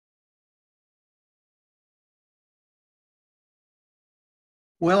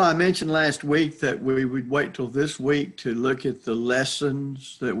Well, I mentioned last week that we would wait till this week to look at the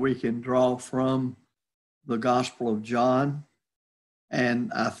lessons that we can draw from the Gospel of John.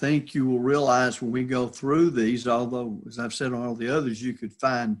 And I think you will realize when we go through these, although, as I've said on all the others, you could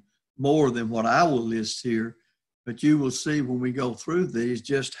find more than what I will list here, but you will see when we go through these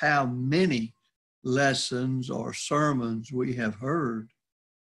just how many lessons or sermons we have heard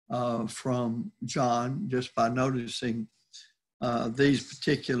from John just by noticing these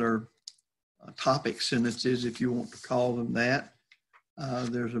particular topic sentences, if you want to call them that.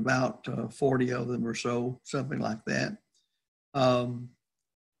 There's about 40 of them or so, something like that.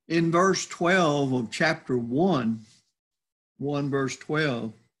 In verse 12 of chapter 1 verse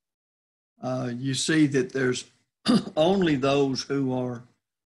 12, you see that there's only those who are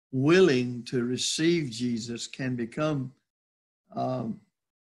willing to receive Jesus can become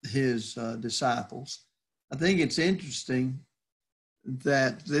his disciples. I think it's interesting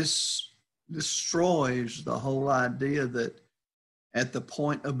that this destroys the whole idea that at the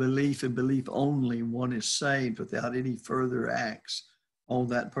point of belief and belief only, one is saved without any further acts on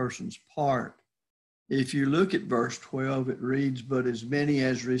that person's part. If you look at verse 12, it reads, "But as many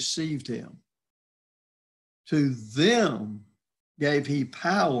as received him, to them gave he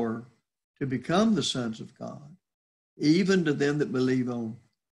power to become the sons of God, even to them that believe on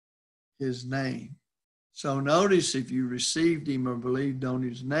his name." So notice, if you received him or believed on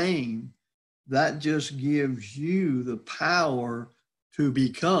his name, that just gives you the power to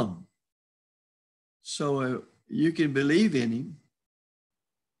become. So you can believe in him,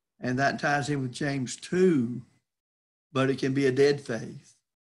 and that ties in with James 2, but it can be a dead faith.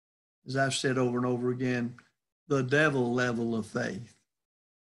 As I've said over and over again, the devil level of faith.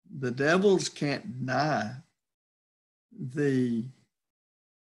 The devils can't deny the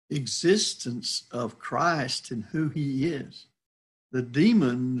existence of Christ and who he is. The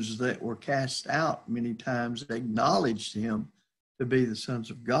demons that were cast out many times acknowledged him to be the sons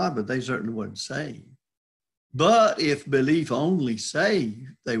of God, but they certainly weren't saved. But if belief only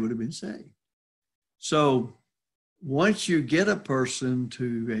saved, they would have been saved. So once you get a person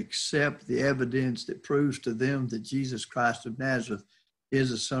to accept the evidence that proves to them that Jesus Christ of Nazareth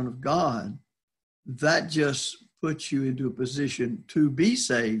is a son of God, that just puts you into a position to be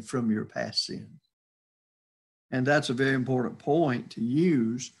saved from your past sins. And that's a very important point to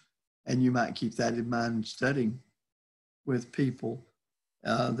use, and you might keep that in mind in studying with people.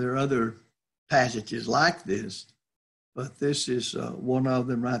 There are other passages like this, but this is one of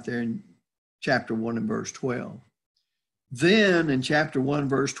them right there in chapter 1 and verse 12. Then in chapter 1,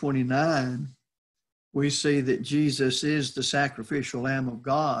 verse 29, we see that Jesus is the sacrificial Lamb of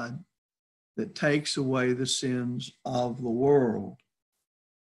God that takes away the sins of the world.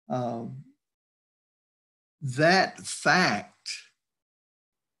 That fact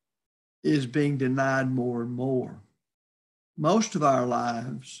is being denied more and more. Most of our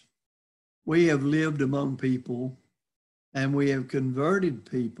lives, we have lived among people and we have converted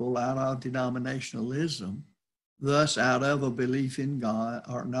people out of denominationalism, thus out of a belief in God,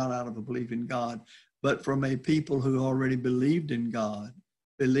 or not out of a belief in God, but from a people who already believed in God,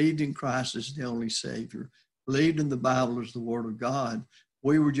 believed in Christ as the only Savior, believed in the Bible as the Word of God.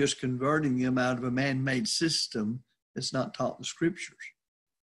 We were just converting them out of a man-made system that's not taught in the Scriptures.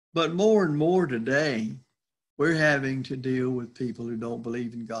 But more and more today, we're having to deal with people who don't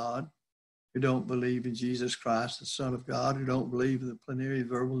believe in God, who don't believe in Jesus Christ, the Son of God, who don't believe in the plenary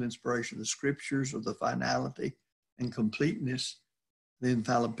verbal inspiration of the Scriptures, or the finality and completeness, the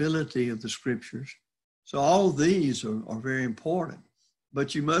infallibility of the Scriptures. So all these are very important.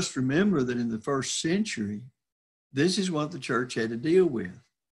 But you must remember that in the first century, this is what the church had to deal with.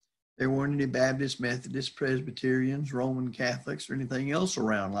 There weren't any Baptists, Methodists, Presbyterians, Roman Catholics, or anything else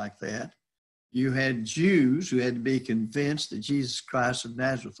around like that. You had Jews who had to be convinced that Jesus Christ of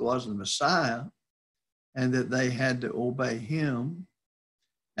Nazareth was the Messiah and that they had to obey him.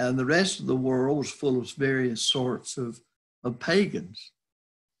 And the rest of the world was full of various sorts of pagans.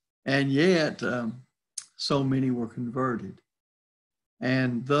 And yet, so many were converted.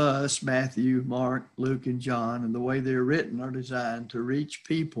 And thus, Matthew, Mark, Luke, and John, and the way they're written, are designed to reach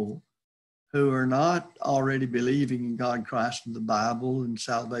people who are not already believing in God, Christ, and the Bible, and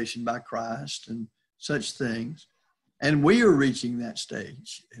salvation by Christ, and such things. And we are reaching that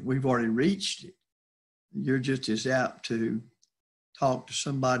stage. We've already reached it. You're just as apt to talk to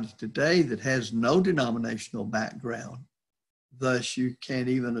somebody today that has no denominational background. Thus, you can't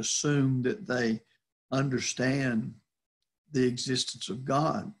even assume that they understand the existence of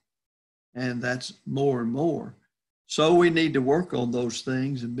God. And that's more and more. So we need to work on those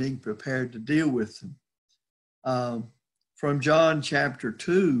things and being prepared to deal with them. from John chapter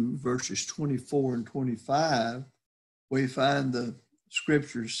 2, verses 24 and 25, we find the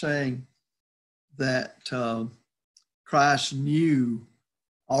scriptures saying that Christ knew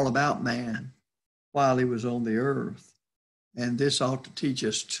all about man while he was on the earth. And this ought to teach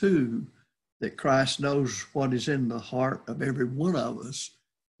us too that Christ knows what is in the heart of every one of us,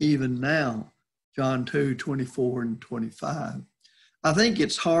 even now. John 2, 24 and 25. I think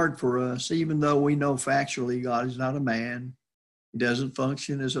it's hard for us, even though we know factually God is not a man. He doesn't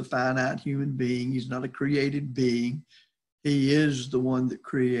function as a finite human being. He's not a created being. He is the one that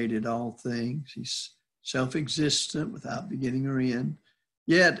created all things. He's self-existent without beginning or end.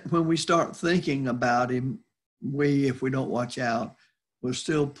 Yet when we start thinking about him, we, if we don't watch out, will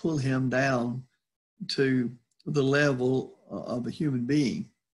still pull him down to the level of a human being.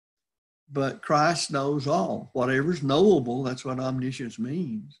 But Christ knows all. Whatever's knowable, that's what omniscience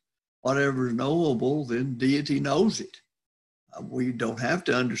means. Whatever's knowable, then deity knows it. We don't have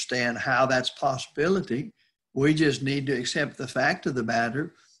to understand how that's a possibility. We just need to accept the fact of the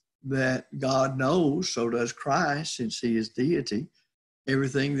matter that God knows, so does Christ, since he is deity,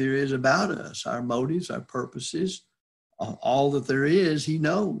 everything there is about us, our motives, our purposes, all that there is, he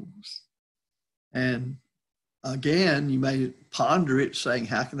knows. And again, you may ponder it saying,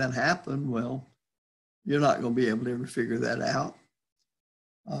 how can that happen? Well, you're not going to be able to ever figure that out.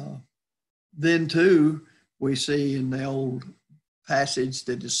 Then too, we see in the old passage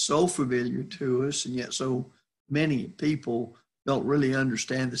that is so familiar to us, and yet so many people don't really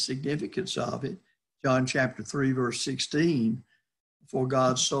understand the significance of it. John chapter 3, verse 16, for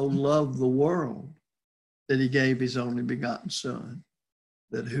God so loved the world that he gave his only begotten Son,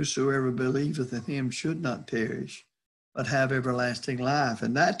 that whosoever believeth in him should not perish, but have everlasting life.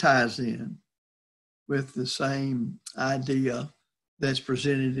 And that ties in with the same idea that's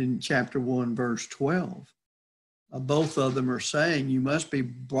presented in chapter 1, verse 12. Both of them are saying you must be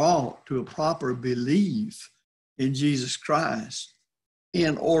brought to a proper belief in Jesus Christ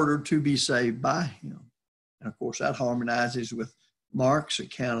in order to be saved by him. And of course, that harmonizes with Mark's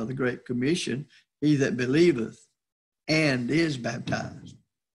account of the Great Commission. He that believeth and is baptized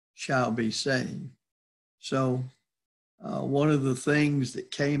shall be saved. So one of the things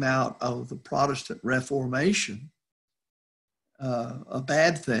that came out of the Protestant Reformation, a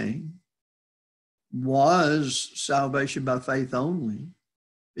bad thing, was salvation by faith only,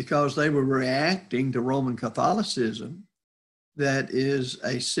 because they were reacting to Roman Catholicism, that is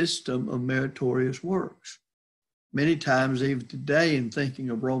a system of meritorious works. Many times, even today, in thinking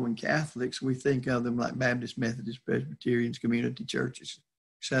of Roman Catholics, we think of them like Baptist, Methodist, Presbyterians, community churches,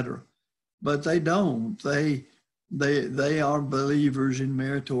 etc. But they don't. They are believers in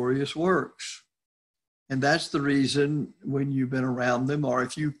meritorious works. And that's the reason when you've been around them, or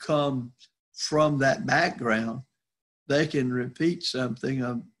if you come from that background, they can repeat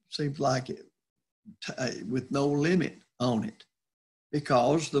something, seems like it, with no limit on it.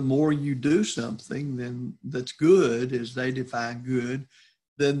 Because the more you do something then that's good, as they define good,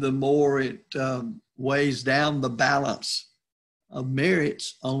 then the more it weighs down the balance of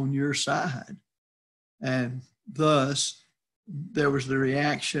merits on your side. And thus, there was the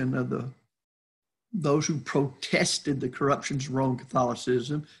reaction of those who protested the corruptions of Roman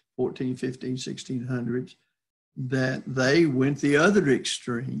Catholicism, 14, 15, 1600s, that they went the other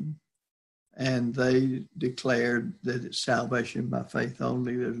extreme and they declared that it's salvation by faith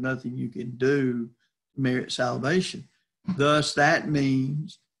only. There's nothing you can do to merit salvation. Thus, that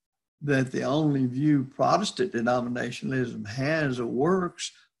means that the only view Protestant denominationalism has of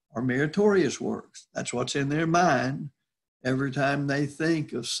works are meritorious works. That's what's in their mind every time they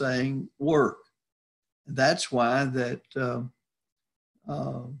think of saying work. That's why that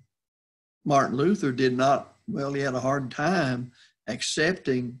Martin Luther did not, well, he had a hard time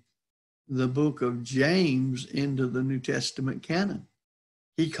accepting the book of James into the New Testament canon.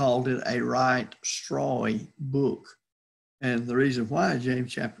 He called it a right strawy book. And the reason why is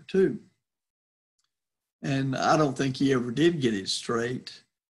James chapter 2. And I don't think he ever did get it straight.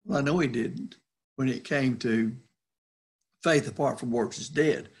 Well, I know he didn't when it came to faith apart from works is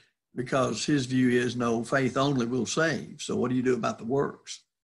dead, because his view is no, faith only will save. So what do you do about the works?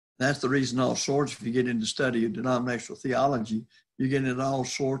 That's the reason all sorts, if you get into study of denominational theology, you get into all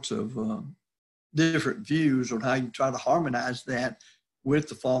sorts of different views on how you try to harmonize that with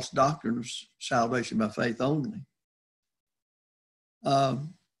the false doctrine of salvation by faith only.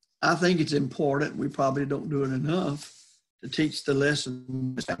 I think it's important, we probably don't do it enough, to teach the lesson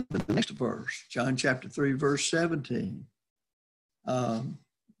in the next verse, John chapter 3, verse 17,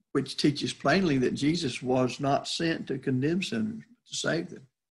 which teaches plainly that Jesus was not sent to condemn sinners, but to save them.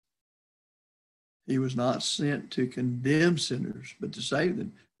 He was not sent to condemn sinners, but to save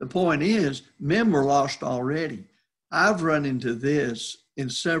them. The point is, men were lost already. I've run into this in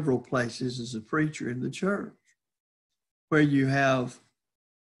several places as a preacher in the church, where you have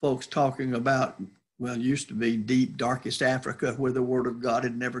folks talking about, well, it used to be deep, darkest Africa where the word of God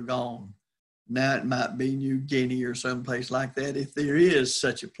had never gone. Now it might be New Guinea or someplace like that, if there is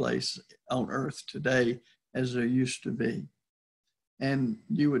such a place on earth today as there used to be. And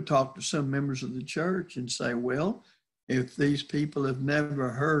you would talk to some members of the church and say, well, if these people have never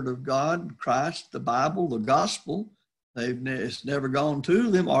heard of God, Christ, the Bible, the gospel, it's never gone to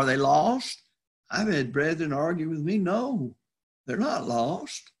them, are they lost? I've had brethren argue with me, no, they're not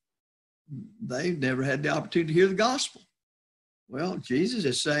lost. They've never had the opportunity to hear the gospel. Well, Jesus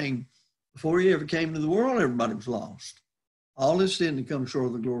is saying, before he ever came into the world, everybody was lost. All is sin to come short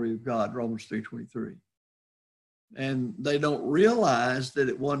of the glory of God, Romans 3:23. And they don't realize that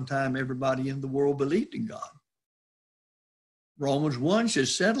at one time everybody in the world believed in God. Romans 1 should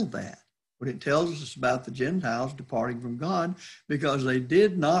settle that. But it tells us about the Gentiles departing from God because they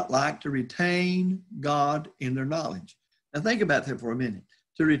did not like to retain God in their knowledge. Now think about that for a minute.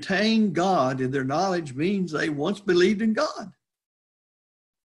 To retain God in their knowledge means they once believed in God.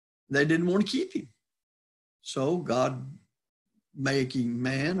 They didn't want to keep him. So God, making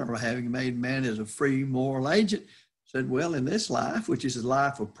man or having made man as a free moral agent, said, well, in this life, which is a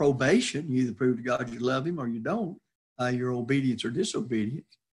life of probation, you either prove to God you love him or you don't, your obedience or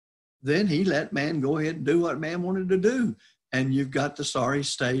disobedience, then he let man go ahead and do what man wanted to do. And you've got the sorry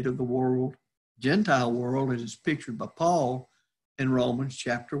state of the world, Gentile world, as it's pictured by Paul in Romans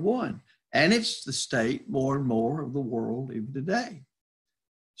chapter 1. And it's the state more and more of the world even today.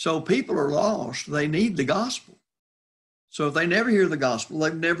 So people are lost. They need the gospel. So if they never hear the gospel,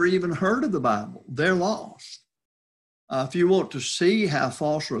 they've never even heard of the Bible, they're lost. If you want to see how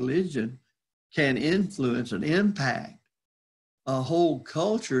false religion can influence and impact a whole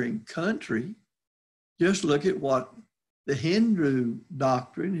culture and country, just look at what the Hindu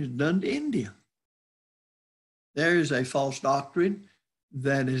doctrine has done to India. There is a false doctrine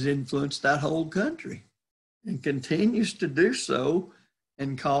that has influenced that whole country and continues to do so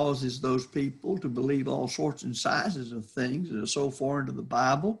and causes those people to believe all sorts and sizes of things that are so foreign to the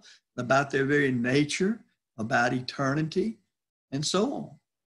Bible, about their very nature, about eternity, and so on.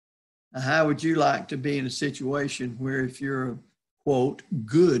 Now, how would you like to be in a situation where if you're a, quote,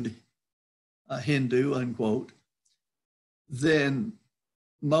 good Hindu, unquote, then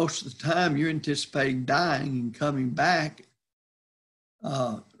most of the time you're anticipating dying and coming back,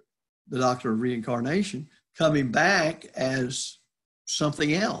 the doctrine of reincarnation, coming back as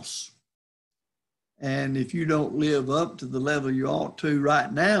something else. And if you don't live up to the level you ought to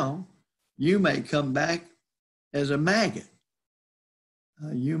right now, you may come back as a maggot.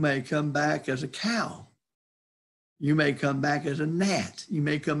 You may come back as a cow. You may come back as a gnat. You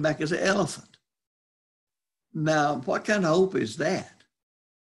may come back as an elephant. Now, what kind of hope is that?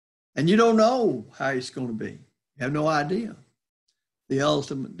 And you don't know how it's going to be. You have no idea. The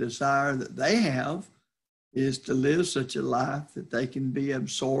ultimate desire that they have is to live such a life that they can be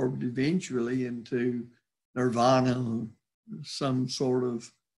absorbed eventually into nirvana, some sort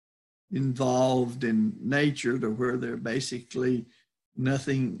of involved in nature to where they're basically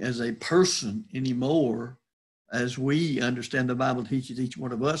nothing as a person anymore, as we understand the Bible teaches each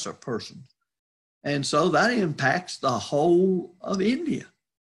one of us are persons. And so that impacts the whole of India.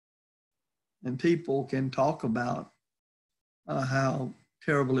 And people can talk about how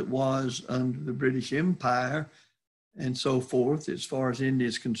terrible it was under the British Empire and so forth as far as India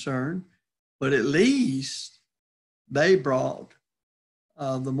is concerned. But at least they brought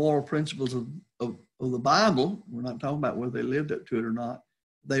the moral principles of the Bible. We're not talking about whether they lived up to it or not.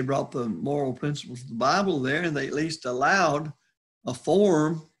 They brought the moral principles of the Bible there, and they at least allowed a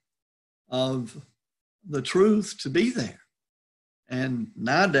form of the truth to be there. And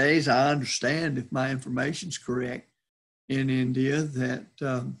nowadays, I understand, if my information is correct, in India that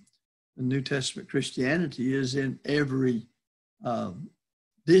the New Testament Christianity is in every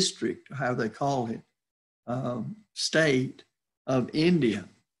district, how they call it, state of India.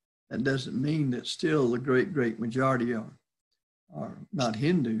 That doesn't mean that still the great majority are not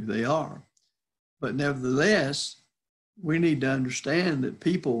Hindu, they are. But nevertheless, we need to understand that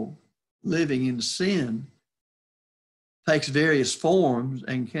people living in sin takes various forms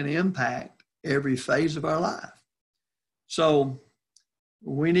and can impact every phase of our life. So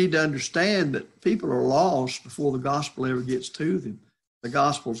we need to understand that people are lost before the gospel ever gets to them. The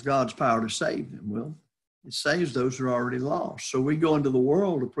gospel is God's power to save them. Well, it saves those who are already lost. So we go into the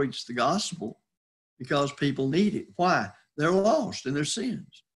world to preach the gospel because people need it. Why? They're lost in their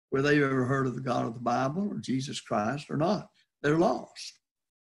sins. whether they've ever heard of the God of the Bible or Jesus Christ or not. They're lost.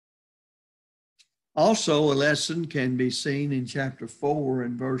 Also, a lesson can be seen in chapter 4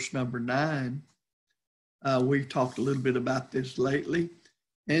 and verse number 9. We've talked a little bit about this lately,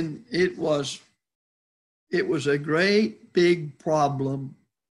 and it was a great big problem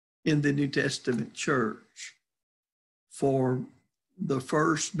in the New Testament church for the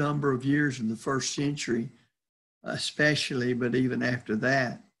first number of years in the first century, especially, but even after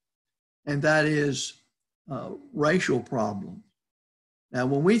that. And that is racial problems. Now,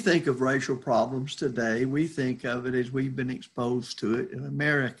 when we think of racial problems today, we think of it as we've been exposed to it in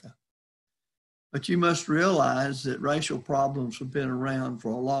America. But you must realize that racial problems have been around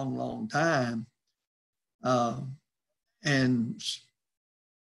for a long, long time. And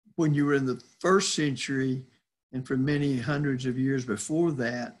when you were in the first century and for many hundreds of years before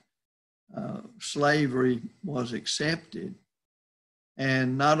that, slavery was accepted.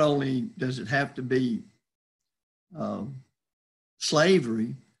 And not only does it have to be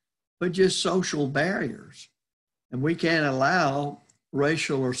slavery, but just social barriers. And we can't allow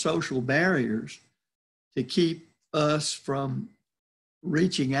racial or social barriers to keep us from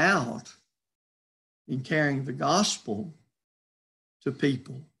reaching out and carrying the gospel to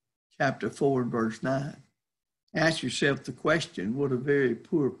people. Chapter 4 and verse 9. Ask yourself the question, would a very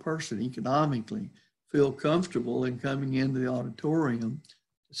poor person economically feel comfortable in coming into the auditorium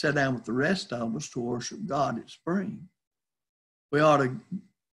to sit down with the rest of us to worship God at Spring? We ought to,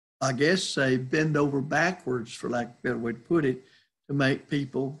 I guess, say bend over backwards, for lack of a better way to put it, to make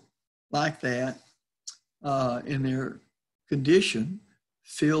people like that in their condition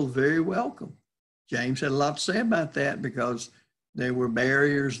feel very welcome. James had a lot to say about that because there were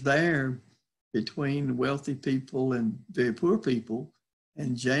barriers there between wealthy people and very poor people.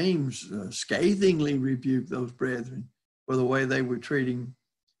 And James scathingly rebuked those brethren for the way they were treating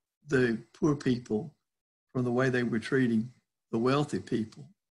the poor people, from the way they were treating the wealthy people.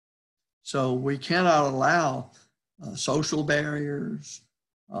 So we cannot allow social barriers,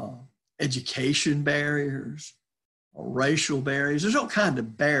 education barriers, or racial barriers. There's all kinds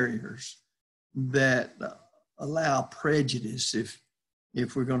of barriers that allow prejudice,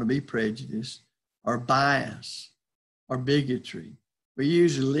 if we're going to be prejudiced, or bias, or bigotry. We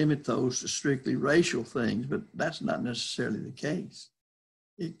usually limit those to strictly racial things, but that's not necessarily the case.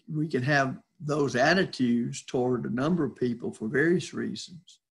 We can have those attitudes toward a number of people for various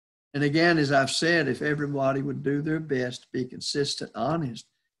reasons. And again, as I've said, if everybody would do their best to be consistent, honest,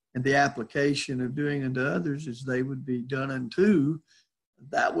 and the application of doing unto others as they would be done unto,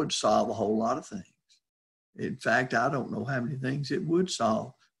 that would solve a whole lot of things. In fact, I don't know how many things it would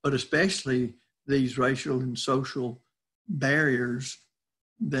solve, but especially these racial and social barriers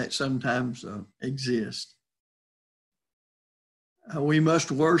that sometimes exist. We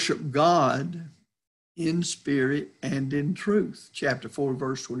must worship God in spirit and in truth. Chapter 4,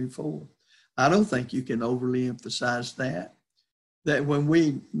 verse 24. I don't think you can overly emphasize that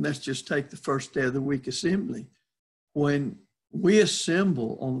when let's just take the first day of the week assembly. When we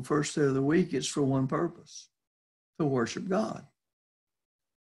assemble on the first day of the week, it's for one purpose, to worship God.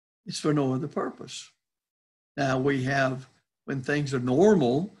 It's for no other purpose. Now when things are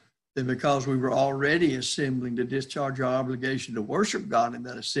normal, then because we were already assembling to discharge our obligation to worship God in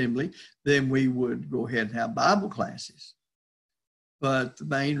that assembly, then we would go ahead and have Bible classes. But the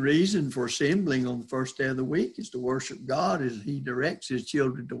main reason for assembling on the first day of the week is to worship God as He directs His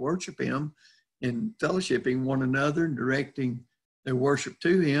children to worship Him, and fellowshipping one another and directing their worship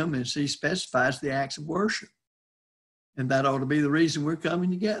to Him as He specifies the acts of worship. And that ought to be the reason we're coming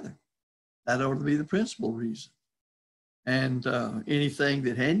together. That ought to be the principal reason. And anything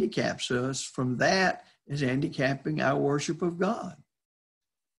that handicaps us from that is handicapping our worship of God.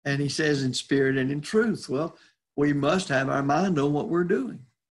 And he says in spirit and in truth. Well, we must have our mind on what we're doing.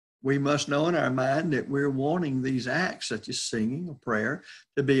 We must know in our mind that we're wanting these acts, such as singing or prayer,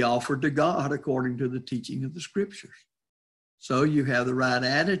 to be offered to God according to the teaching of the Scriptures. So you have the right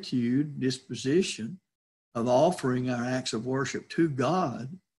attitude, disposition of offering our acts of worship to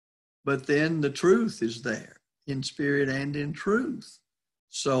God, but then the truth is there, in spirit and in truth.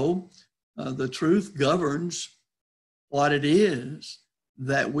 So the truth governs what it is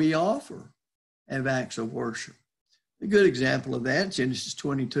that we offer as acts of worship. A good example of that, Genesis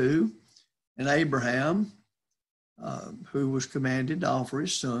 22, and Abraham, who was commanded to offer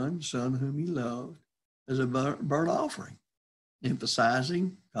his son whom he loved, as a burnt offering,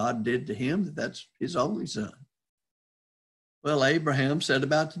 emphasizing God did to him that that's his only son. Well, Abraham set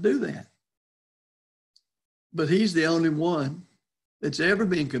about to do that. But he's the only one that's ever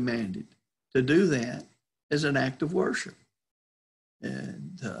been commanded to do that as an act of worship.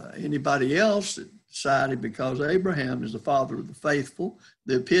 And anybody else that decided, because Abraham is the father of the faithful,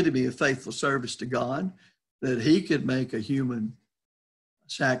 the epitome of faithful service to God, that he could make a human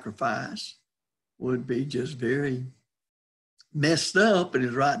sacrifice, would be just very messed up in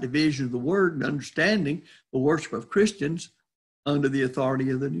his right division of the word and understanding the worship of Christians under the authority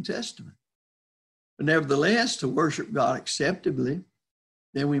of the New Testament. But nevertheless, to worship God acceptably,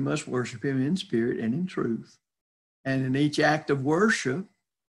 then we must worship him in spirit and in truth. And in each act of worship,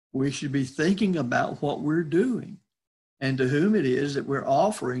 we should be thinking about what we're doing and to whom it is that we're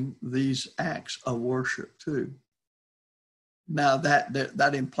offering these acts of worship to. Now,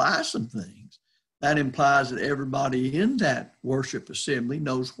 that implies some things. That implies that everybody in that worship assembly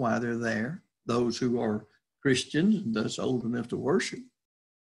knows why they're there, those who are Christians and thus old enough to worship,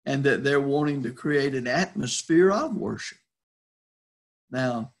 and that they're wanting to create an atmosphere of worship.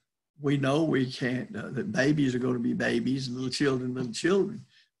 Now, we know we can't, that babies are going to be babies, and little children.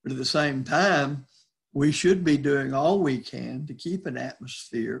 But at the same time, we should be doing all we can to keep an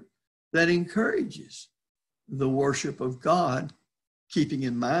atmosphere that encourages the worship of God, keeping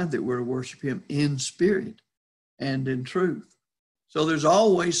in mind that we're to worship him in spirit and in truth. So there's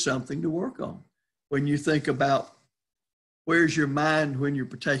always something to work on. When you think about where's your mind when you're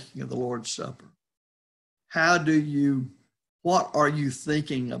partaking of the Lord's Supper? What are you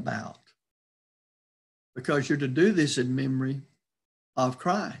thinking about? Because you're to do this in memory of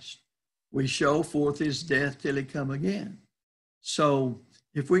Christ. We show forth his death till he come again. So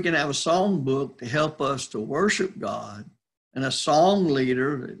if we can have a song book to help us to worship God, and a song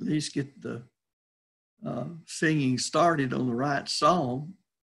leader, at least get the singing started on the right song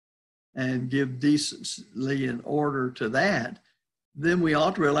and give decently in order to that, then we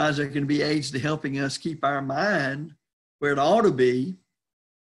ought to realize there can be aids to helping us keep our mind where it ought to be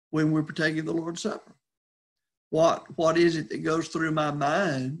when we're partaking the Lord's Supper. What is it that goes through my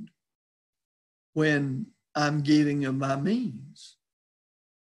mind when I'm giving of my means?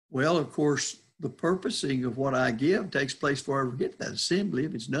 Well, of course, the purposing of what I give takes place before I ever get to that assembly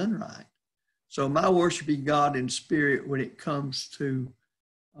if it's done right. So my worshiping God in spirit when it comes to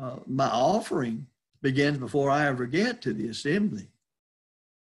my offering begins before I ever get to the assembly.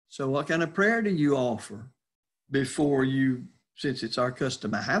 So what kind of prayer do you offer before you, since it's our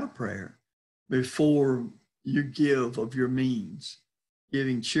custom to have a prayer, before you give of your means,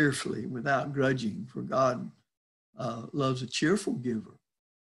 giving cheerfully without grudging, for God loves a cheerful giver.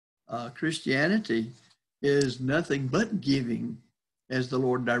 Christianity is nothing but giving as the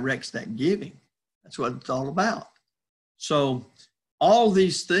Lord directs that giving. That's what it's all about. So all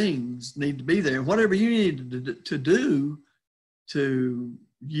these things need to be there. Whatever you need to do to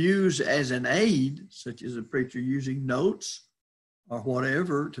use as an aid, such as a preacher using notes or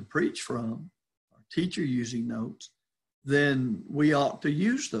whatever to preach from, or teacher using notes, then we ought to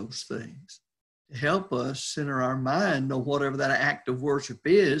use those things to help us center our mind on whatever that act of worship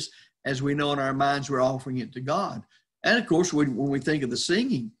is, as we know in our minds we're offering it to God. And of course, when we think of the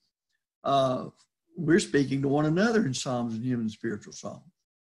singing, we're speaking to one another in psalms and hymns and spiritual songs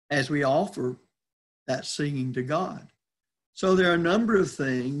as we offer that singing to God. So there are a number of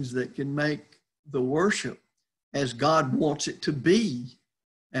things that can make the worship as God wants it to be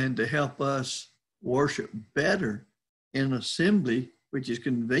and to help us worship better in assembly, which is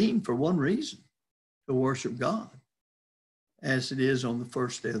convened for one reason, to worship God, as it is on the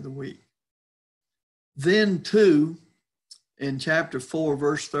first day of the week. Then too, in chapter 4,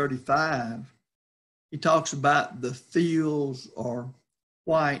 verse 35, he talks about the fields are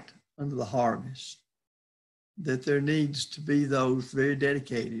white under the harvest, that there needs to be those very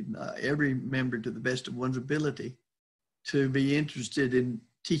dedicated, every member to the best of one's ability, to be interested in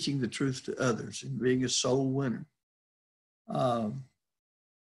teaching the truth to others and being a soul winner.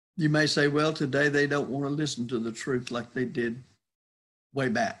 You may say, well, today they don't want to listen to the truth like they did way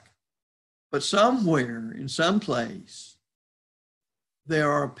back. But somewhere, in some place,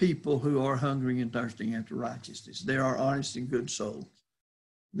 there are people who are hungering and thirsting after righteousness. There are honest and good souls.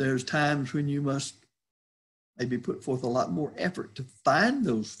 There's times when you must maybe put forth a lot more effort to find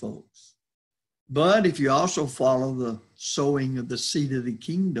those folks. But if you also follow the sowing of the seed of the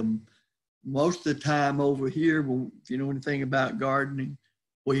kingdom, most of the time over here, if you know anything about gardening,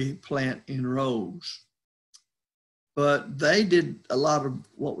 we plant in rows. But they did a lot of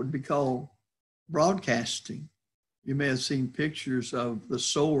what would be called broadcasting. You may have seen pictures of the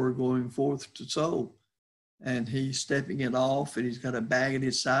sower going forth to sow, and he's stepping it off, and he's got a bag at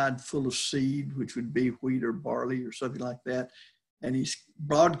his side full of seed, which would be wheat or barley or something like that, and he's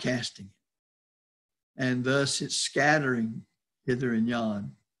broadcasting it. And thus it's scattering hither and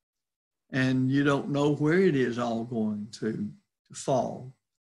yon. And you don't know where it is all going to to fall.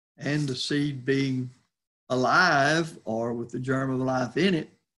 And the seed being alive or with the germ of life in it,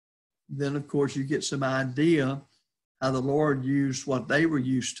 then of course you get some idea how the Lord used what they were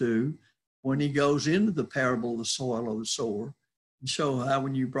used to when he goes into the parable of the soil of the sower and show how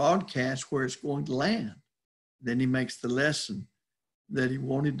when you broadcast where it's going to land. Then he makes the lesson that he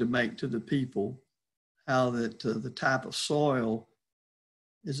wanted to make to the people, how that the type of soil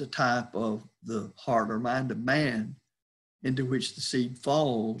is a type of the heart or mind of man into which the seed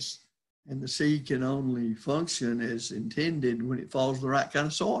falls. And the seed can only function as intended when it falls in the right kind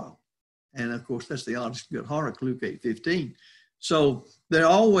of soil. And of course, that's the honest good heart, Luke 8:15. So there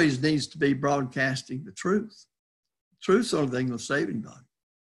always needs to be broadcasting the truth. Truth's the only thing that'll save anybody.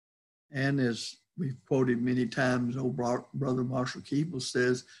 And as we've quoted many times, old brother Marshall Keeble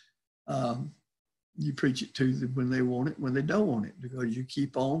says, you preach it to them when they want it, when they don't want it, because you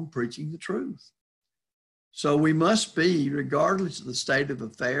keep on preaching the truth. So we must be, regardless of the state of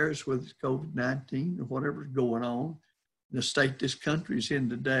affairs, whether it's COVID-19 or whatever's going on, the state this country is in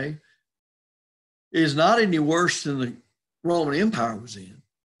today is not any worse than the Roman Empire was in.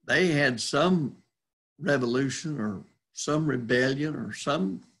 They had some revolution or some rebellion or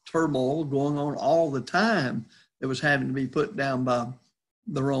some turmoil going on all the time that was having to be put down by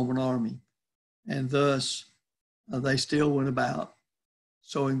the Roman army. And thus, they still went about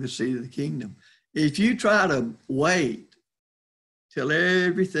sowing the seed of the kingdom. If you try to wait till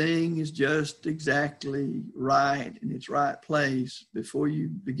everything is just exactly right in its right place before you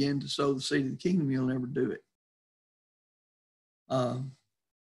begin to sow the seed of the kingdom, you'll never do it.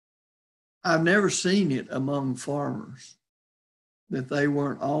 I've never seen it among farmers that they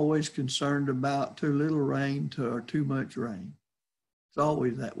weren't always concerned about too little rain or too much rain. It's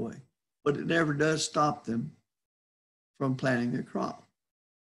always that way. But it never does stop them from planting their crop.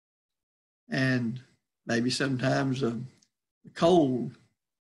 And maybe sometimes the cold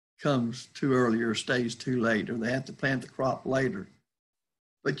comes too early or stays too late, or they have to plant the crop later.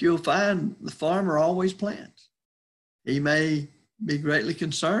 But you'll find the farmer always plants. He may be greatly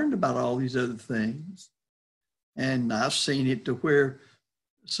concerned about all these other things. And I've seen it to where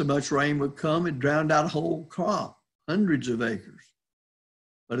so much rain would come, it drowned out a whole crop, hundreds of acres.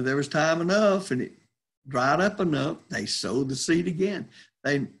 But if there was time enough and it dried up enough, they sowed the seed again.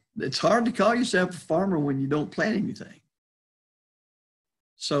 It's hard to call yourself a farmer when you don't plant anything.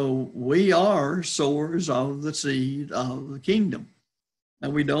 So we are sowers of the seed of the kingdom.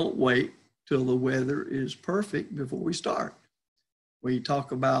 And we don't wait till the weather is perfect before we start. We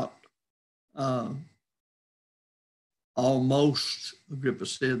talk about almost, Agrippa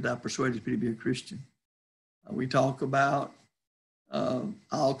said, thou persuadest me to be a Christian. We talk about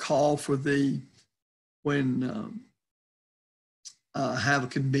I'll call for thee when have a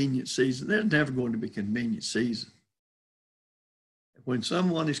convenient season. There's never going to be a convenient season. When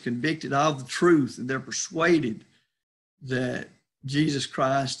someone is convicted of the truth and they're persuaded that Jesus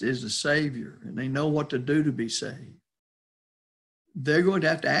Christ is the Savior and they know what to do to be saved, they're going to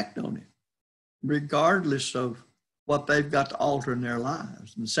have to act on it, regardless of what they've got to alter in their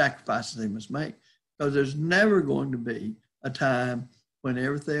lives and the sacrifices they must make. Because there's never going to be a time when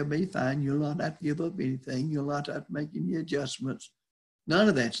everything will be fine. You'll not have to give up anything. You'll not have to make any adjustments. None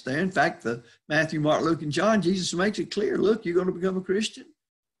of that's there. In fact, the Matthew, Mark, Luke, and John, Jesus makes it clear, look, you're going to become a Christian,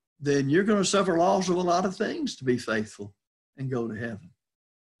 then you're going to suffer loss of a lot of things to be faithful and go to heaven.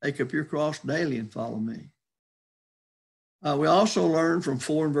 Take up your cross daily and follow me. We also learn from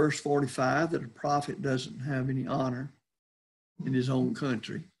 4 and verse 45 that a prophet doesn't have any honor in his own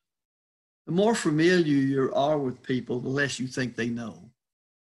country. The more familiar you are with people, the less you think they know.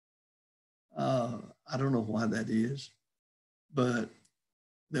 I don't know why that is, but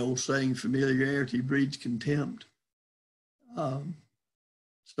the old saying, familiarity breeds contempt.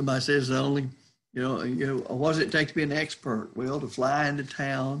 Somebody says the only, what does it take to be an expert? Well, to fly into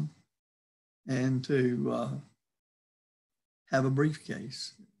town and to have a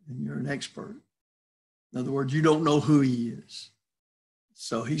briefcase, and you're an expert. In other words, you don't know who he is.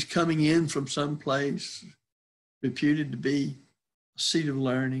 So he's coming in from some place reputed to be a seat of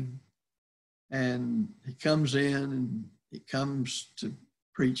learning, and he comes in and he comes to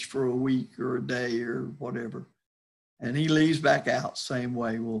preach for a week or a day or whatever, and he leaves back out same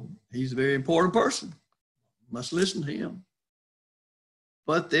way. Well, he's a very important person. Must listen to him.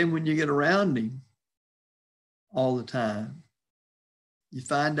 But then when you get around him all the time, you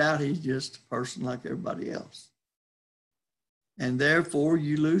find out he's just a person like everybody else. And therefore,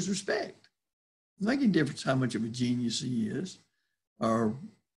 you lose respect. It doesn't make any difference how much of a genius he is, or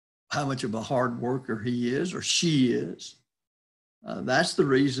how much of a hard worker he is or she is. That's the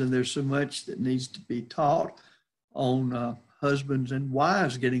reason there's so much that needs to be taught on husbands and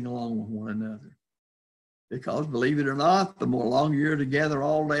wives getting along with one another. Because believe it or not, the more longer you're together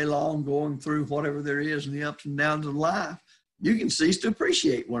all day long, going through whatever there is in the ups and downs of life, you can cease to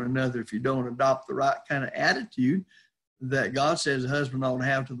appreciate one another if you don't adopt the right kind of attitude that God says the husband ought to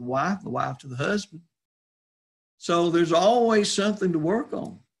have to the wife to the husband. So there's always something to work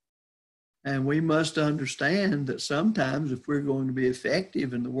on. And we must understand that sometimes if we're going to be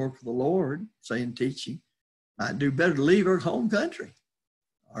effective in the work of the Lord, say in teaching, I'd do better to leave our home country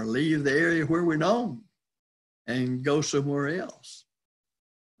or leave the area where we're known and go somewhere else.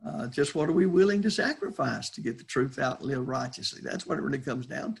 Just what are we willing to sacrifice to get the truth out and live righteously? That's what it really comes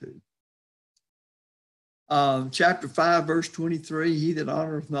down to. Chapter 5, verse 23, he that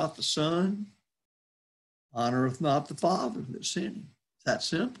honoreth not the Son, honoreth not the Father that sent him. It's that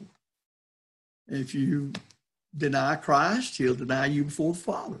simple. If you deny Christ, he'll deny you before the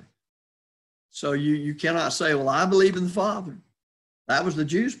Father. So you cannot say, well, I believe in the Father. That was the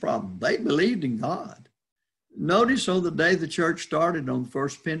Jews' problem. They believed in God. Notice on the day the church started on the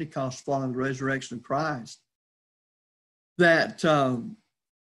first Pentecost following the resurrection of Christ, that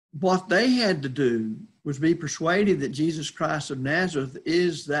what they had to do was be persuaded that Jesus Christ of Nazareth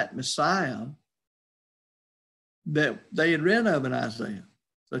is that Messiah that they had read of in Isaiah,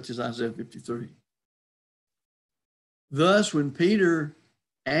 such as Isaiah 53. Thus, when Peter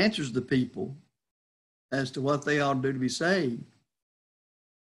answers the people as to what they ought to do to be saved,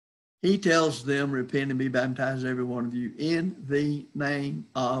 he tells them, repent and be baptized, every one of you, in the name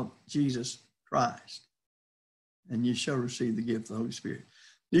of Jesus Christ, and you shall receive the gift of the Holy Spirit.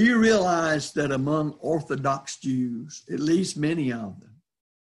 Do you realize that among Orthodox Jews, at least many of them,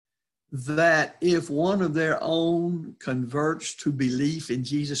 that if one of their own converts to belief in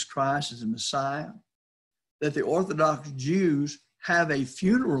Jesus Christ as a Messiah, that the Orthodox Jews have a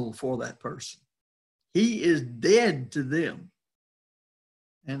funeral for that person? He is dead to them.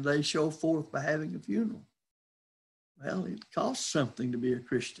 And they show forth by having a funeral. Well, it costs something to be a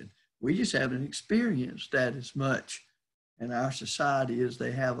Christian. We just haven't experienced that as much in our society as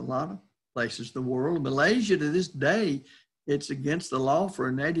they have a lot of places in the world. In Malaysia, to this day, it's against the law for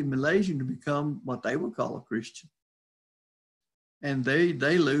a native Malaysian to become what they would call a Christian. And they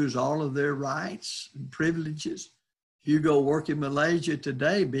lose all of their rights and privileges. If you go work in Malaysia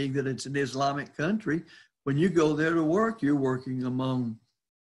today, being that it's an Islamic country, when you go there to work, you're working among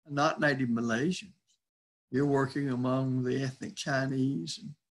not native Malaysians. You're working among the ethnic Chinese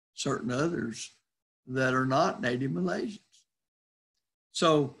and certain others that are not native Malaysians.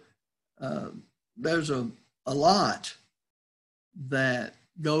 So there's a lot that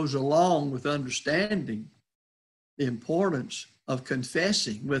goes along with understanding the importance of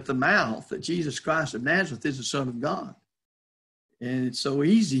confessing with the mouth that Jesus Christ of Nazareth is the Son of God. And it's so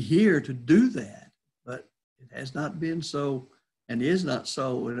easy here to do that, but it has not been so and is not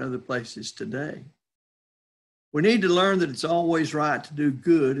so in other places today. We need to learn that it's always right to do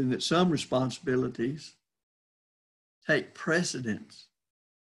good and that some responsibilities take precedence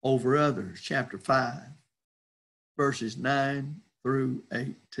over others. Chapter 5, verses 9 through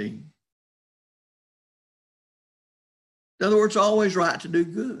 18. In other words, it's always right to do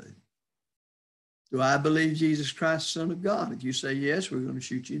good. Do I believe Jesus Christ, Son of God? If you say yes, we're going to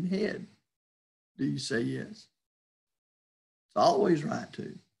shoot you in the head. Do you say yes? It's always right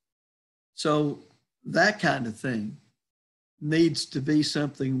to. So that kind of thing needs to be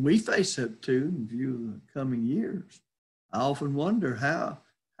something we face up to in view of the coming years. I often wonder how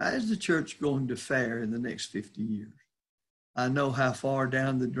is the church going to fare in the next 50 years? I know how far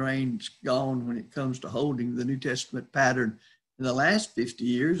down the drain it's gone when it comes to holding the New Testament pattern. In the last 50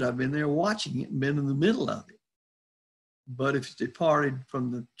 years, I've been there watching it and been in the middle of it. But if it's departed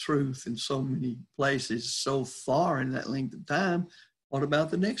from the truth in so many places so far in that length of time, what about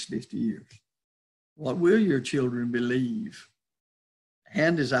the next 50 years? What will your children believe?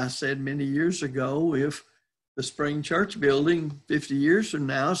 And as I said many years ago, if the Spring Church building 50 years from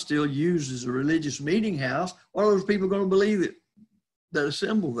now still used as a religious meeting house, what are those people going to believe that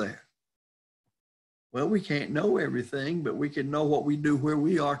assemble there? Well, we can't know everything, but we can know what we do where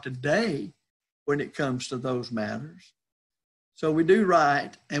we are today when it comes to those matters. So we do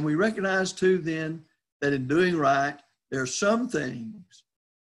right, and we recognize too then that in doing right, there are some things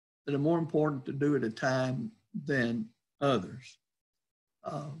that are more important to do at a time than others.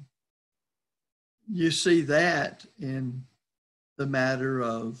 You see that in the matter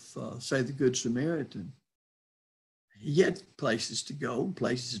of, say, the Good Samaritan. He had places to go,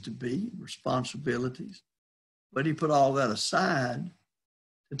 places to be, responsibilities, but he put all that aside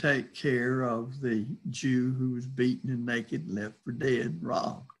to take care of the Jew who was beaten and naked and left for dead,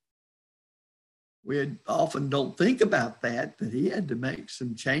 robbed. We often don't think about that he had to make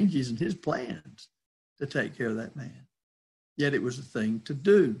some changes in his plans to take care of that man. Yet it was a thing to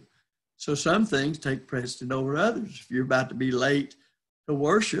do. So some things take precedent over others. If you're about to be late to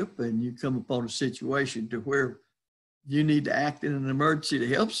worship and you come upon a situation to where you need to act in an emergency to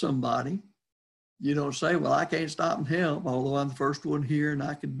help somebody, you don't say, well, I can't stop and help, although I'm the first one here and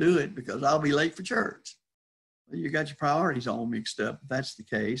I can do it because I'll be late for church. Well, you got your priorities all mixed up if that's the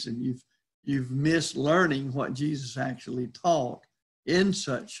case, and you've missed learning what Jesus actually taught in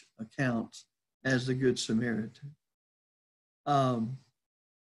such accounts as the Good Samaritan.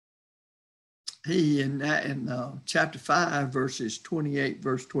 He in chapter 5, verses 28,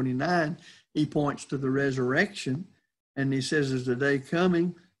 verse 29, he points to the resurrection, and he says, "There's a day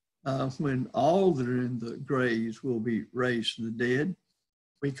coming when all that are in the graves will be raised from the dead."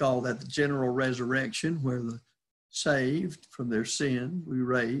 We call that the general resurrection, where the saved from their sin we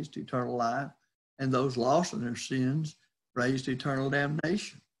raised to eternal life, and those lost in their sins raised to eternal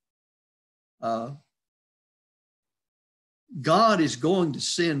damnation. God is going to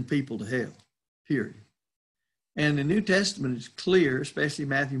send people to hell, period. And the New Testament is clear, especially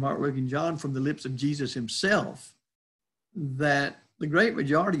Matthew, Mark, Luke, and John, from the lips of Jesus himself, that the great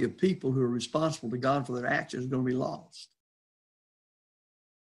majority of people who are responsible to God for their actions are going to be lost.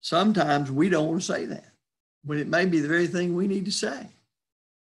 Sometimes we don't want to say that, when it may be the very thing we need to say.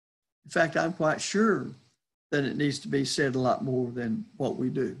 In fact, I'm quite sure that it needs to be said a lot more than what we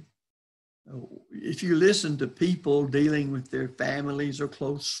do. If you listen to people dealing with their families or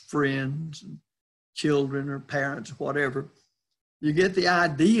close friends, and children or parents or whatever, you get the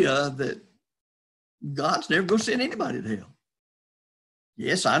idea that God's never going to send anybody to hell.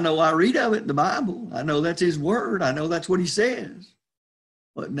 Yes, I know I read of it in the Bible. I know that's his word. I know that's what he says.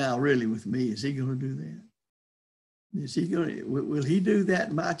 But now really with me, is he going to do that? Is he going to, will he do that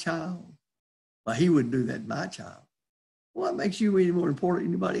in my child? Well, he wouldn't do that in my child. What makes you any more important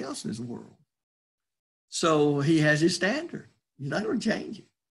than anybody else in this world? So he has his standard. He's not going to change it.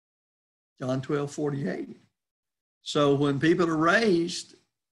 John 12:48. So when people are raised,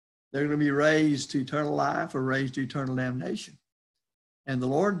 they're going to be raised to eternal life or raised to eternal damnation. And the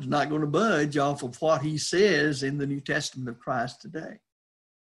Lord's not going to budge off of what he says in the New Testament of Christ today.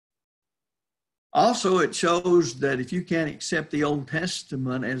 Also, it shows that if you can't accept the Old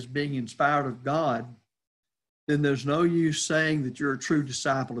Testament as being inspired of God, then there's no use saying that you're a true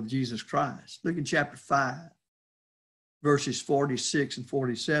disciple of Jesus Christ. Look in chapter 5, verses 46 and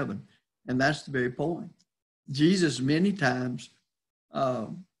 47, and that's the very point. Jesus many times, I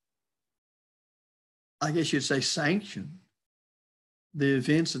guess you'd say, sanctioned the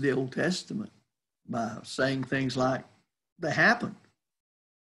events of the Old Testament by saying things like, they happened.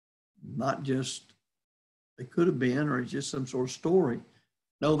 Not just they could have been, or it's just some sort of story.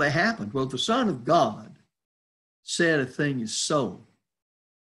 No, they happened. Well, the Son of God said a thing is so,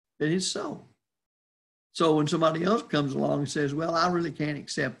 it is so. So when somebody else comes along and says, well, I really can't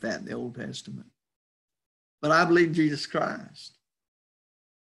accept that in the Old Testament, but I believe Jesus Christ,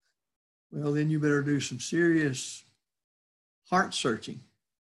 well, then you better do some serious heart searching,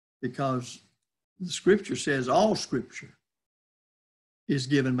 because the scripture says all scripture is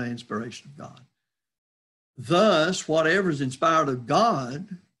given by inspiration of God. Thus, whatever is inspired of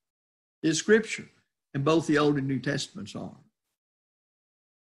God is scripture, and both the Old and New Testaments are.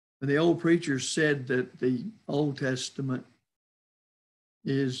 And the old preachers said that the Old Testament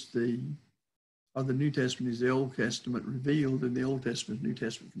is the New Testament is the Old Testament revealed and the Old Testament is New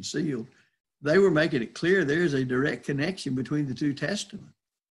Testament concealed. They were making it clear there is a direct connection between the two testaments.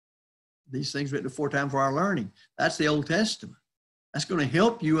 These things written aforetime for our learning. That's the Old Testament. That's going to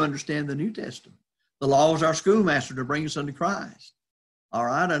help you understand the New Testament. The law is our schoolmaster to bring us unto Christ. All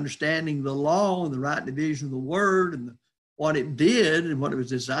right, understanding the law and the right division of the word and what it did and what it was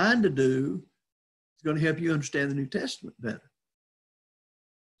designed to do is going to help you understand the New Testament better.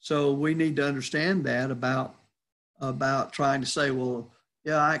 So we need to understand that about trying to say, well,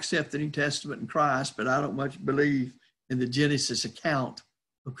 yeah, I accept the New Testament and Christ, but I don't much believe in the Genesis account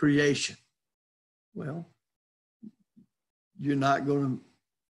of creation. Well, you're not going to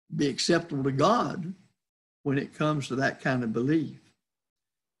be acceptable to God when it comes to that kind of belief.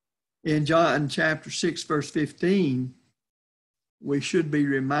 In John chapter 6, verse 15, we should be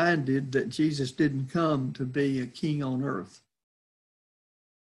reminded that Jesus didn't come to be a king on earth.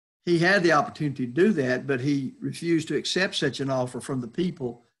 He had the opportunity to do that, but he refused to accept such an offer from the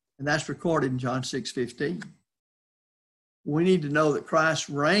people, and that's recorded in John 6:15. We need to know that Christ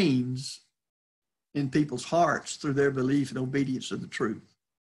reigns in people's hearts through their belief and obedience to the truth.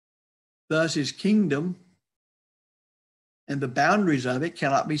 Thus, his kingdom and the boundaries of it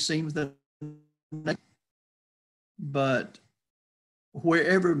cannot be seen with the But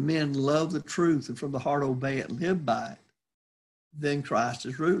wherever men love the truth and from the heart obey it, live by it, then Christ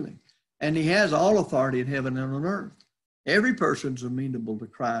is ruling. And he has all authority in heaven and on earth. Every person's amenable to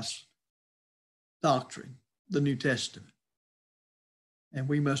Christ's doctrine, the New Testament. And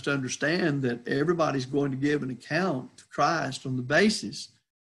we must understand that everybody's going to give an account to Christ on the basis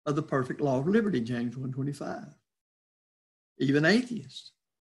of the perfect law of liberty, James 1:25. Even atheists,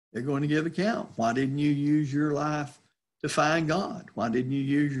 they're going to give account. Why didn't you use your life to find God? Why didn't you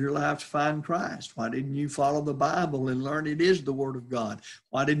use your life to find Christ? Why didn't you follow the Bible and learn it is the Word of God?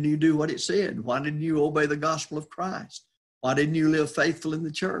 Why didn't you do what it said? Why didn't you obey the gospel of Christ? Why didn't you live faithful in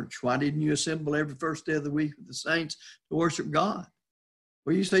the church? Why didn't you assemble every first day of the week with the saints to worship God?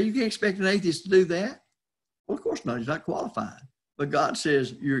 Well, you say you can't expect an atheist to do that? Well, of course not. He's not qualified. But God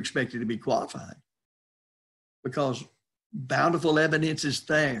says you're expected to be qualified because bountiful evidence is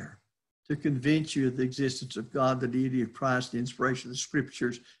there to convince you of the existence of God, the deity of Christ, the inspiration of the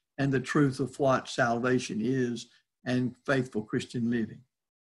scriptures, and the truth of what salvation is and faithful Christian living.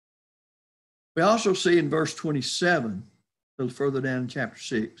 We also see in verse 27, a little further down in chapter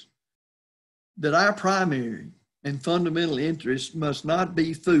 6, that our primary and fundamental interest must not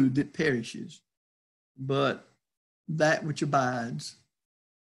be food that perishes, but that which abides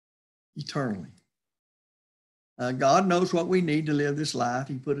eternally. God knows what we need to live this life.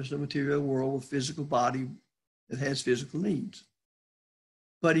 He put us in a material world with a physical body that has physical needs.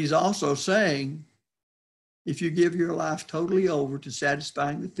 But he's also saying, if you give your life totally over to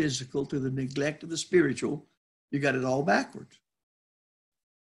satisfying the physical to the neglect of the spiritual, you got it all backwards.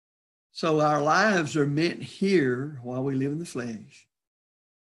 So our lives are meant here while we live in the flesh.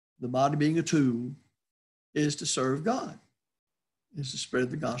 The body being a tool is to serve God, is to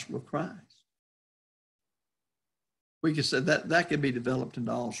spread the gospel of Christ. We could say that can be developed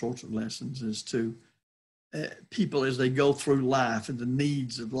into all sorts of lessons as to people as they go through life and the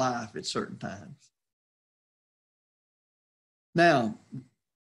needs of life at certain times. Now,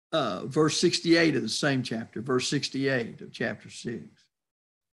 verse 68 of the same chapter, verse 68 of chapter 6.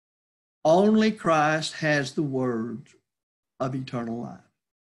 Only Christ has the words of eternal life.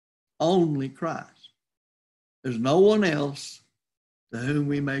 Only Christ. There's no one else to whom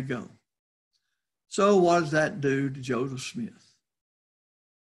we may go. So what does that do to Joseph Smith?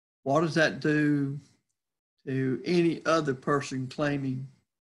 What does that do to any other person claiming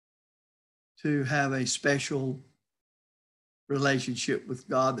to have a special relationship with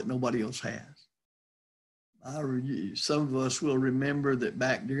God that nobody else has? Some of us will remember that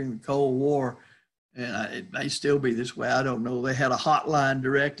back during the Cold War, and it may still be this way, I don't know, they had a hotline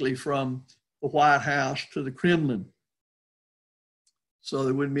directly from the White House to the Kremlin. So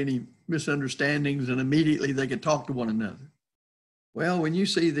there wouldn't be any misunderstandings and immediately they could talk to one another. Well, when you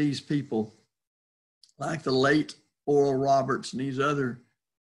see these people like the late Oral Roberts and these other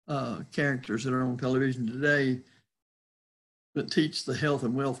characters that are on television today that teach the health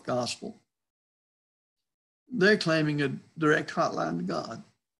and wealth gospel, they're claiming a direct hotline to God.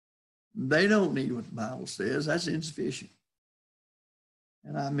 They don't need what the Bible says. That's insufficient.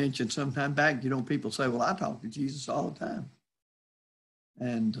 And I mentioned sometime back, people say, well, I talk to Jesus all the time.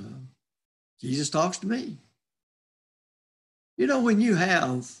 And Jesus talks to me. When you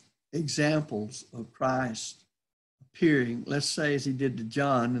have examples of Christ appearing, let's say as he did to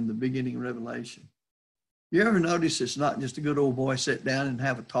John in the beginning of Revelation, you ever notice it's not just a good old boy sit down and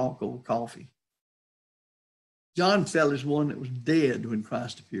have a talk over coffee? John fell as one that was dead when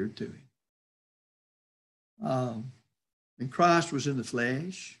Christ appeared to him. And Christ was in the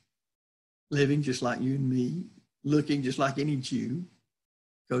flesh, living just like you and me, looking just like any Jew,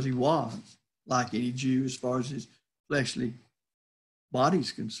 because he was like any Jew as far as his fleshly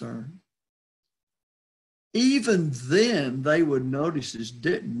body's concerned. Even then, they would notice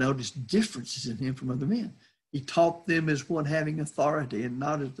differences in him from other men. He taught them as one having authority and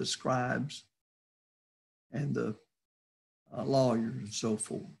not as the scribes and the lawyers and so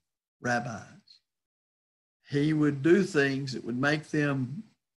forth, rabbis. He would do things that would make them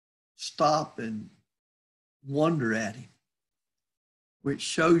stop and wonder at him, which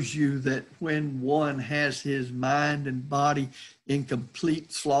shows you that when one has his mind and body in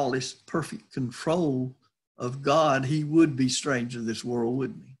complete, flawless, perfect control of God, he would be strange to this world,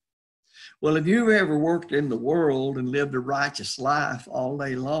 wouldn't he? Well, if you've ever worked in the world and lived a righteous life all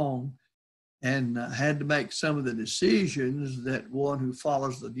day long and had to make some of the decisions that one who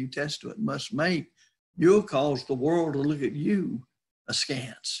follows the New Testament must make, you'll cause the world to look at you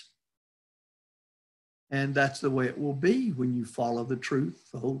askance. And that's the way it will be when you follow the truth,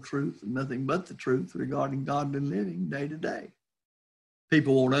 the whole truth, and nothing but the truth regarding God and living day to day.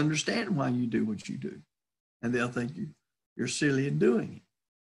 People won't understand why you do what you do, and they'll think you're silly in doing it.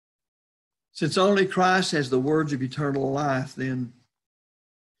 Since only Christ has the words of eternal life, then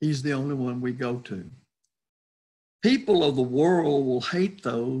he's the only one we go to. People of the world will hate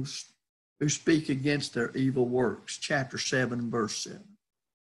those who speak against their evil works. Chapter 7, verse 7.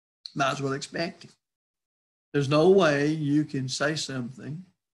 Might as well expect it. There's no way you can say something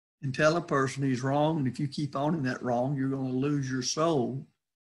and tell a person he's wrong, and if you keep on in that wrong, you're going to lose your soul.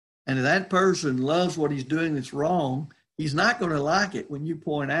 And if that person loves what he's doing that's wrong, he's not going to like it when you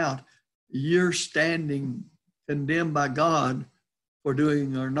point out you're standing condemned by God for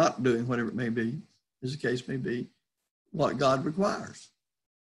doing or not doing, whatever it may be, as the case may be, what God requires.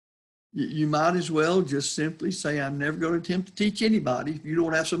 You might as well just simply say, I'm never going to attempt to teach anybody if you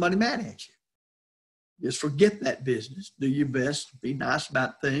don't have somebody mad at you. Just forget that business. Do your best, be nice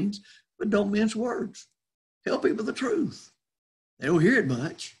about things, but don't mince words. Tell people the truth. They don't hear it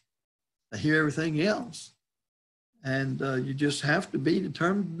much. They hear everything else. And you just have to be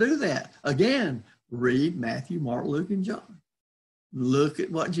determined to do that. Again, read Matthew, Mark, Luke, and John. Look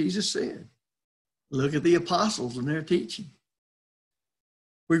at what Jesus said. Look at the apostles and their teaching.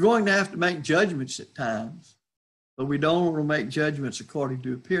 We're going to have to make judgments at times, but we don't want to make judgments according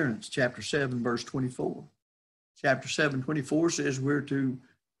to appearance. Chapter 7, verse 24. Chapter 7, 24 says we're to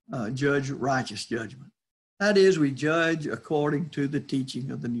judge righteous judgment. That is, we judge according to the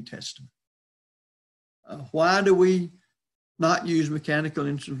teaching of the New Testament. Why do we not use mechanical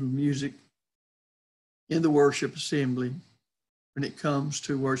instruments of music in the worship assembly when it comes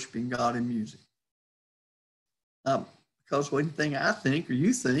to worshiping God in music? Because one thing I think, or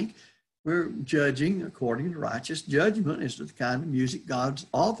you think, we're judging according to righteous judgment as to the kind of music God's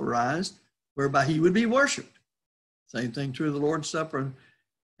authorized whereby he would be worshiped. Same thing true of the Lord's Supper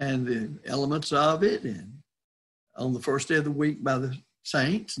and the elements of it, and on the first day of the week by the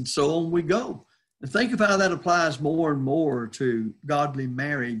saints, and so on we go. And think of how that applies more and more to godly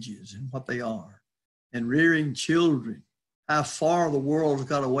marriages and what they are, and rearing children, how far the world has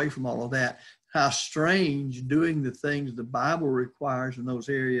got away from all of that, how strange doing the things the Bible requires in those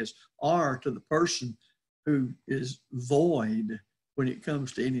areas are to the person who is void when it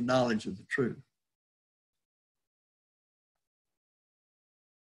comes to any knowledge of the truth.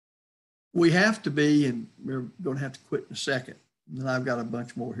 We have to be, and we're going to have to quit in a second, and I've got a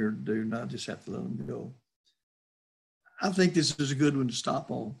bunch more here to do, and I just have to let them go. I think this is a good one to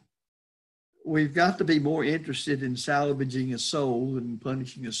stop on. We've got to be more interested in salvaging a soul than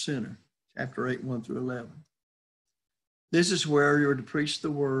punishing a sinner. Chapter 8, 1 through 11. This is where you're to preach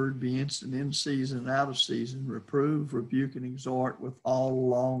the word, be instant in season and out of season, reprove, rebuke, and exhort with all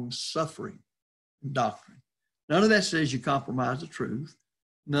long suffering and doctrine. None of that says you compromise the truth.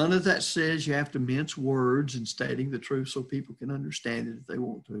 None of that says you have to mince words in stating the truth so people can understand it if they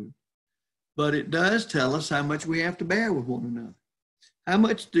want to. But it does tell us how much we have to bear with one another. How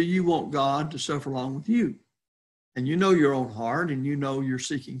much do you want God to suffer along with you? And you know your own heart, and you know you're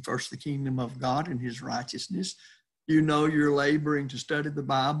seeking first the kingdom of God and his righteousness. You know you're laboring to study the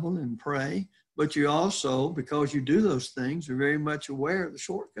Bible and pray, but you also, because you do those things, are very much aware of the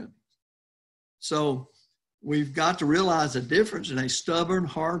shortcomings. So we've got to realize the difference in a stubborn,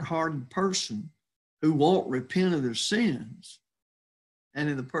 hard-hearted person who won't repent of their sins and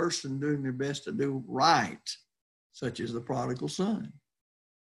in the person doing their best to do right, such as the prodigal son,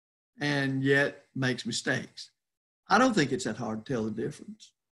 and yet makes mistakes. I don't think it's that hard to tell the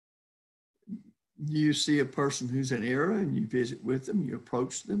difference. You see a person who's in error and you visit with them, you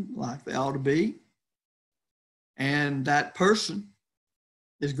approach them like they ought to be, and that person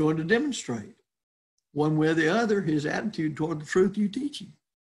is going to demonstrate one way or the other his attitude toward the truth you teach him.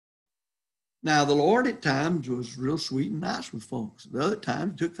 Now, the Lord at times was real sweet and nice with folks. The other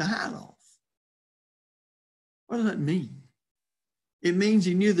times took the hat off. What does that mean? It means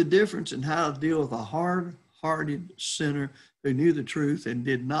he knew the difference in how to deal with a hard-hearted sinner who knew the truth and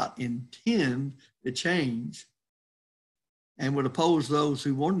did not intend to change and would oppose those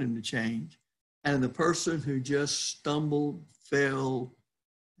who wanted him to change, and the person who just stumbled, fell,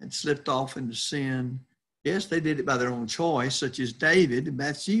 and slipped off into sin. Yes, they did it by their own choice, such as David and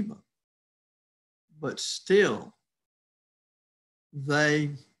Bathsheba. But still,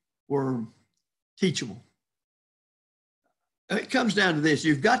 they were teachable. It comes down to this.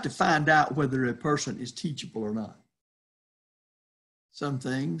 You've got to find out whether a person is teachable or not. Some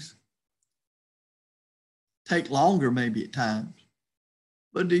things take longer maybe at times.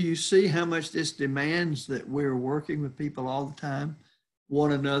 But do you see how much this demands that we're working with people all the time,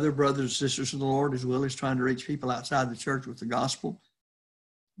 one another, brothers and sisters in the Lord, as well as trying to reach people outside the church with the gospel?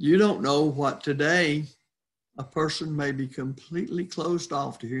 You don't know what today a person may be completely closed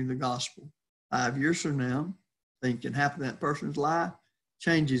off to hearing the gospel. 5 years from now, things can happen in that person's life,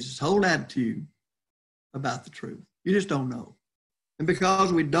 changes his whole attitude about the truth. You just don't know. And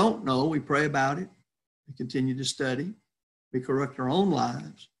because we don't know, we pray about it. We continue to study. We correct our own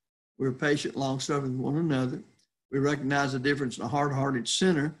lives. We're patient, long-suffering with one another. We recognize the difference in a hard-hearted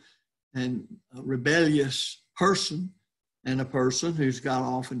sinner and a rebellious person and a person who's got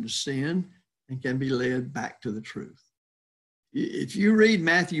off into sin and can be led back to the truth. If you read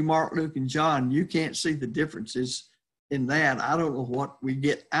Matthew, Mark, Luke, and John, you can't see the differences in that. I don't know what we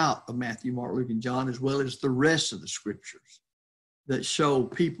get out of Matthew, Mark, Luke, and John, as well as the rest of the scriptures that show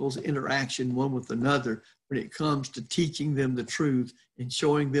people's interaction one with another when it comes to teaching them the truth and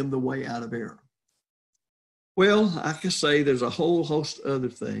showing them the way out of error. Well, I can say there's a whole host of other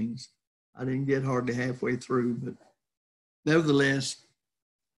things. I didn't get hardly halfway through, but nevertheless,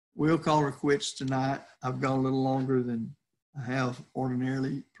 we'll call her quits tonight. I've gone a little longer than I have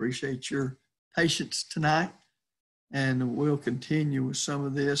ordinarily. Appreciate your patience tonight, and we'll continue with some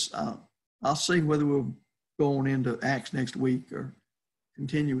of this. I'll see whether we'll go on into Acts next week or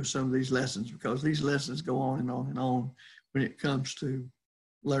continue with some of these lessons, because these lessons go on and on and on when it comes to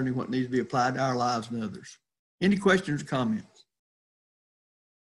learning what needs to be applied to our lives and others. Any questions or comments?